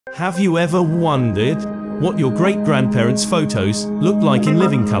Have you ever wondered what your great-grandparents' photos looked like in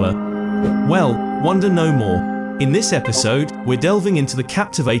living color? Well, wonder no more. In this episode, we're delving into the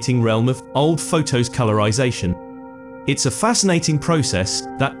captivating realm of old photos colorization. It's a fascinating process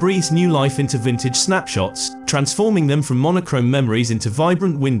that breathes new life into vintage snapshots, transforming them from monochrome memories into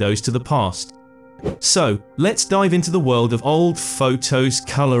vibrant windows to the past. So, let's dive into the world of old photos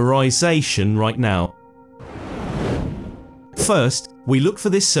colorization right now. First, we look for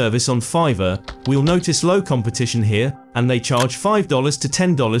this service on Fiverr. We'll notice low competition here, and they charge $5 to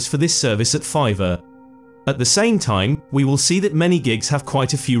 $10 for this service at Fiverr. At the same time, we will see that many gigs have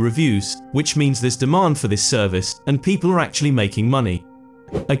quite a few reviews, which means there's demand for this service, and people are actually making money.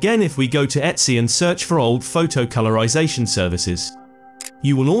 Again, if we go to Etsy and search for old photo colorization services,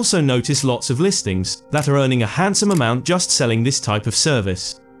 you will also notice lots of listings that are earning a handsome amount just selling this type of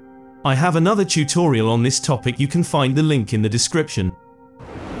service. I have another tutorial on this topic, you can find the link in the description.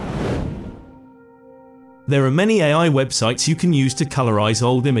 There are many AI websites you can use to colorize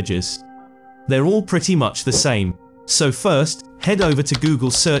old images. They're all pretty much the same. So first, head over to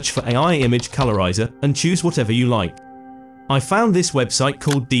Google, search for AI image colorizer, and choose whatever you like. I found this website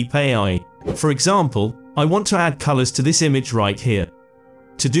called Deep AI. For example, I want to add colors to this image right here.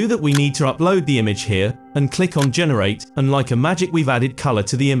 To do that, we need to upload the image here, and click on generate, and like a magic we've added color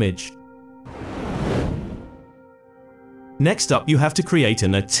to the image. Next up, you have to create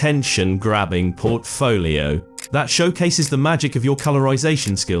an attention-grabbing portfolio that showcases the magic of your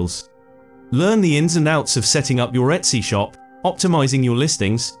colorization skills. Learn the ins and outs of setting up your Etsy shop, optimizing your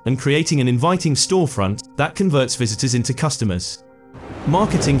listings, and creating an inviting storefront that converts visitors into customers.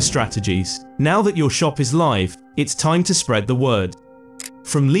 Marketing strategies. Now that your shop is live, it's time to spread the word.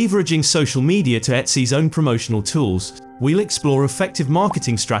 From leveraging social media to Etsy's own promotional tools, we'll explore effective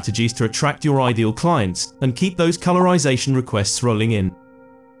marketing strategies to attract your ideal clients and keep those colorization requests rolling in.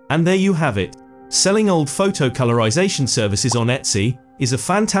 And there you have it. Selling old photo colorization services on Etsy is a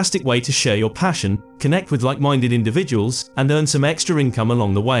fantastic way to share your passion, connect with like-minded individuals, and earn some extra income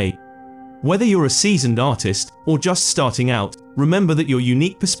along the way. Whether you're a seasoned artist or just starting out, remember that your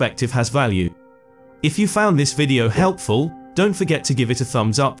unique perspective has value. If you found this video helpful, don't forget to give it a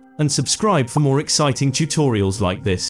thumbs up and subscribe for more exciting tutorials like this.